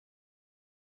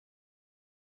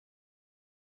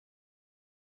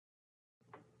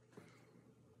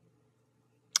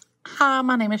Hi,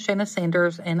 my name is Shanna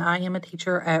Sanders, and I am a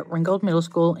teacher at Ringgold Middle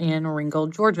School in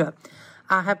Ringgold, Georgia.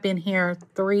 I have been here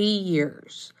 3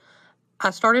 years.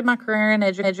 I started my career in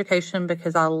education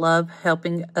because I love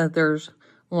helping others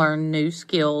learn new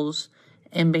skills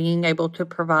and being able to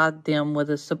provide them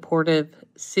with a supportive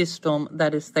system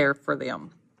that is there for them.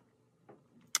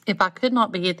 If I could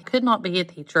not be a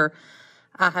teacher,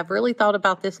 I have really thought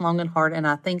about this long and hard, and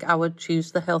I think I would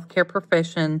choose the healthcare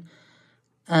profession,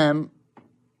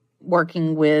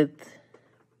 working with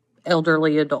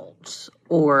elderly adults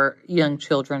or young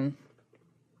children.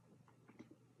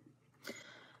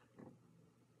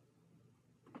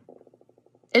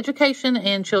 Education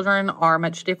and children are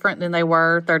much different than they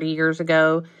were 30 years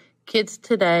ago. Kids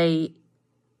today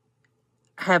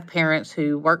have parents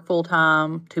who work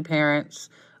full-time, two parents,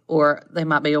 or they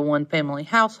might be a one-family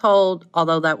household.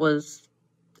 Although that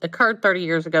occurred 30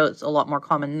 years ago, it's a lot more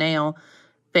common now.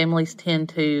 Families tend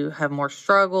to have more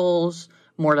struggles,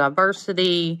 more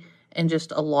diversity, and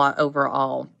just a lot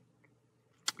overall.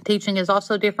 Teaching is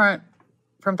also different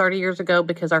from 30 years ago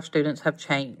because our students have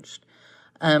changed.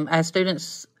 As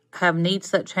students have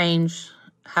needs that change,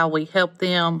 how we help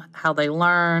them, how they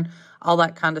learn, all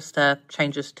that kind of stuff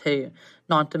changes too.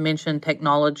 Not to mention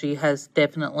technology has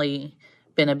definitely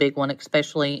been a big one,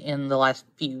 especially in the last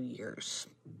few years.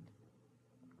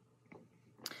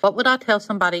 What would I tell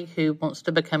somebody who wants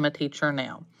to become a teacher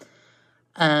now?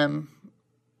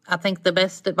 I think the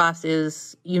best advice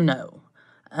is,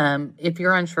 if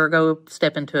you're unsure, go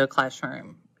step into a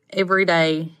classroom. Every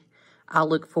day, I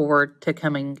look forward to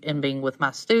coming and being with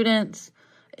my students.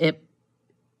 It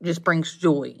just brings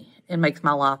joy and makes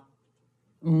my life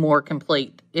more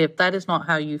complete. If that is not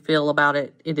how you feel about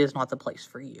it, it is not the place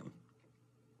for you.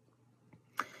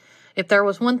 If there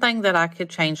was one thing that I could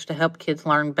change to help kids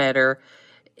learn better,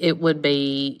 it would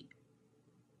be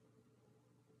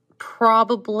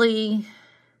probably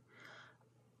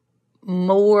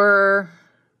more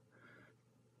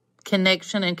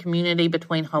connection and community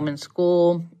between home and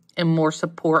school and more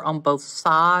support on both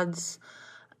sides.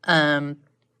 The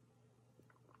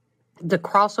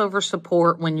crossover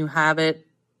support, when you have it,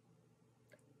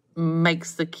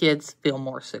 makes the kids feel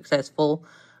more successful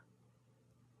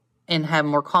and have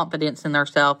more confidence in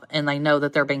themselves, and they know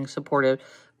that they're being supported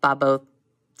by both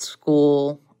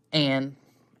school and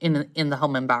in the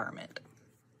home environment.